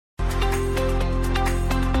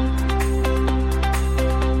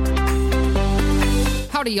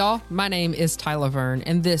Howdy, y'all. My name is Tyler Verne,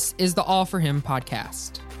 and this is the All for Him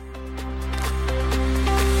podcast.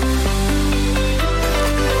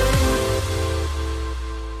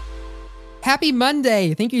 Happy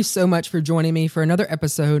Monday. Thank you so much for joining me for another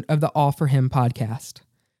episode of the All for Him podcast.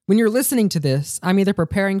 When you're listening to this, I'm either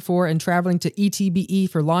preparing for and traveling to ETBE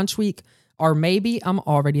for launch week, or maybe I'm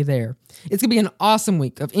already there. It's going to be an awesome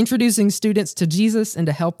week of introducing students to Jesus and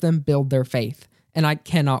to help them build their faith, and I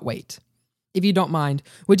cannot wait. If you don't mind,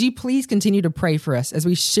 would you please continue to pray for us as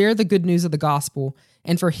we share the good news of the gospel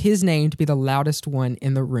and for His name to be the loudest one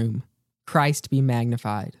in the room? Christ be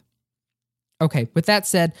magnified. Okay, with that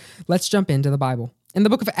said, let's jump into the Bible. In the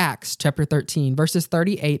book of Acts, chapter 13, verses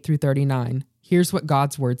 38 through 39, here's what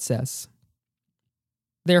God's word says.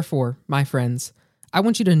 Therefore, my friends, I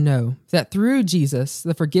want you to know that through Jesus,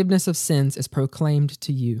 the forgiveness of sins is proclaimed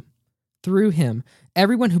to you. Through Him,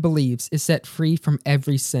 everyone who believes is set free from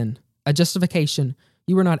every sin, a justification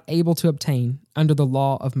you were not able to obtain under the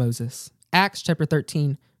law of Moses. Acts chapter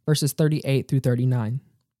 13, verses 38 through 39.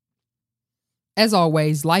 As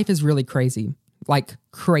always, life is really crazy, like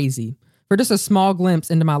crazy. For just a small glimpse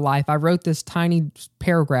into my life, I wrote this tiny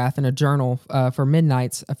paragraph in a journal for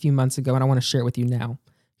Midnights a few months ago, and I want to share it with you now.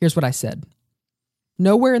 Here's what I said.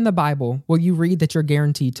 Nowhere in the Bible will you read that you're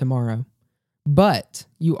guaranteed tomorrow, but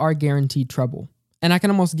you are guaranteed trouble. And I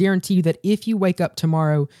can almost guarantee you that if you wake up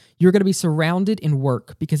tomorrow, you're going to be surrounded in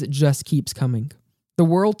work because it just keeps coming. The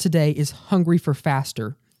world today is hungry for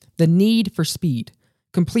faster, the need for speed.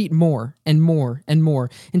 Complete more and more and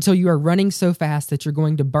more until you are running so fast that you're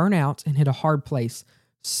going to burn out and hit a hard place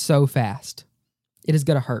so fast. It is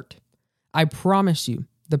going to hurt. I promise you,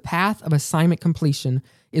 the path of assignment completion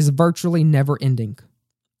is virtually never ending.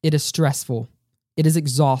 It is stressful. It is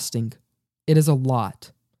exhausting. It is a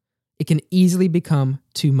lot. It can easily become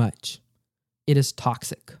too much. It is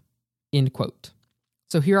toxic. End quote.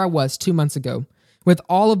 So here I was 2 months ago with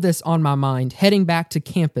all of this on my mind, heading back to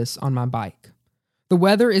campus on my bike. The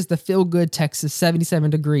weather is the feel-good Texas 77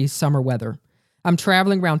 degrees summer weather. I'm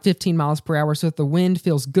traveling around 15 miles per hour, so if the wind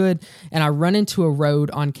feels good, and I run into a road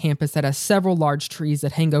on campus that has several large trees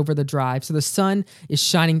that hang over the drive, so the sun is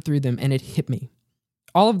shining through them, and it hit me.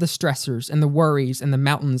 All of the stressors and the worries and the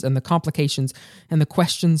mountains and the complications and the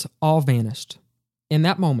questions all vanished. In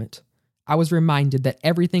that moment, I was reminded that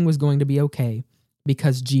everything was going to be okay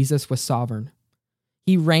because Jesus was sovereign.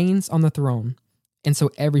 He reigns on the throne, and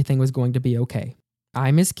so everything was going to be okay.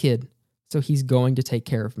 I'm His kid, so He's going to take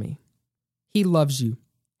care of me. He loves you.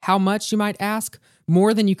 How much, you might ask?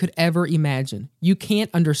 More than you could ever imagine. You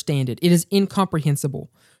can't understand it. It is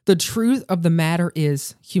incomprehensible. The truth of the matter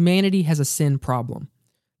is, humanity has a sin problem.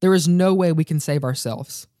 There is no way we can save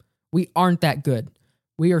ourselves. We aren't that good.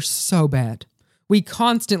 We are so bad. We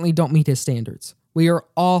constantly don't meet His standards. We are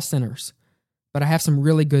all sinners. But I have some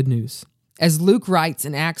really good news. As Luke writes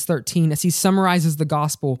in Acts 13, as he summarizes the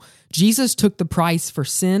gospel, Jesus took the price for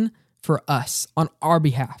sin for us on our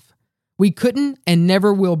behalf. We couldn't and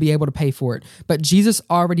never will be able to pay for it, but Jesus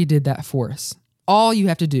already did that for us. All you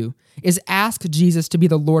have to do is ask Jesus to be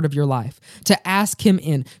the Lord of your life, to ask Him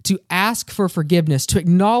in, to ask for forgiveness, to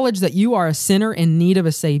acknowledge that you are a sinner in need of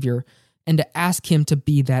a Savior, and to ask Him to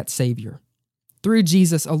be that Savior. Through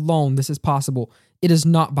Jesus alone, this is possible. It is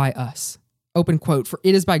not by us. Open quote, for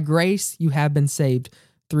it is by grace you have been saved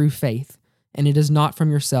through faith, and it is not from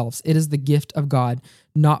yourselves. It is the gift of God,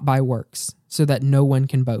 not by works, so that no one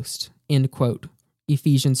can boast. End quote.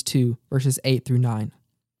 Ephesians 2, verses 8 through 9.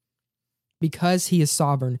 Because He is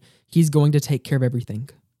sovereign, He's going to take care of everything,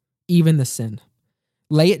 even the sin.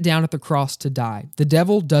 Lay it down at the cross to die. The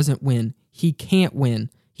devil doesn't win. He can't win.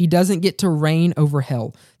 He doesn't get to reign over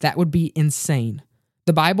hell. That would be insane.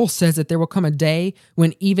 The Bible says that there will come a day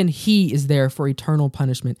when even He is there for eternal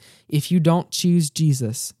punishment. If you don't choose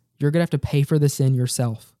Jesus, you're going to have to pay for the sin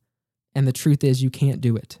yourself. And the truth is, you can't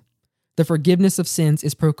do it. The forgiveness of sins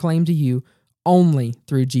is proclaimed to you only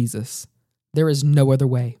through Jesus. There is no other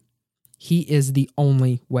way. He is the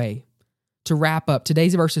only way. To wrap up,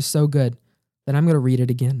 today's verse is so good that I'm going to read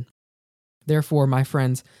it again. Therefore, my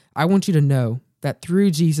friends, I want you to know that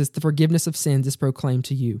through Jesus, the forgiveness of sins is proclaimed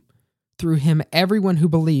to you. Through Him, everyone who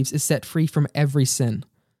believes is set free from every sin,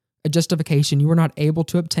 a justification you were not able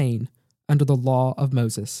to obtain under the law of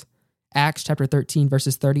Moses. Acts chapter 13,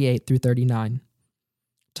 verses 38 through 39.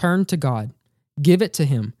 Turn to God. Give it to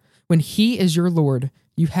Him. When He is your Lord,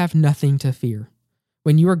 you have nothing to fear.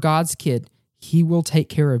 When you are God's kid, He will take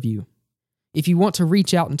care of you. If you want to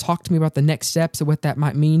reach out and talk to me about the next steps of what that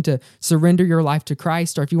might mean to surrender your life to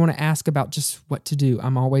Christ, or if you want to ask about just what to do,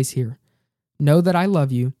 I'm always here. Know that I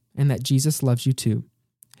love you and that Jesus loves you too.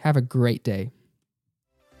 Have a great day.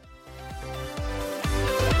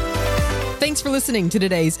 Thanks for listening to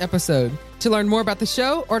today's episode. To learn more about the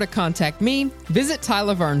show or to contact me, visit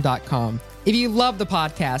tylaverne.com. If you love the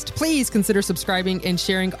podcast, please consider subscribing and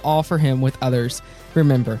sharing All for Him with others.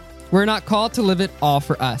 Remember, we're not called to live it all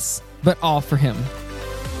for us, but all for Him.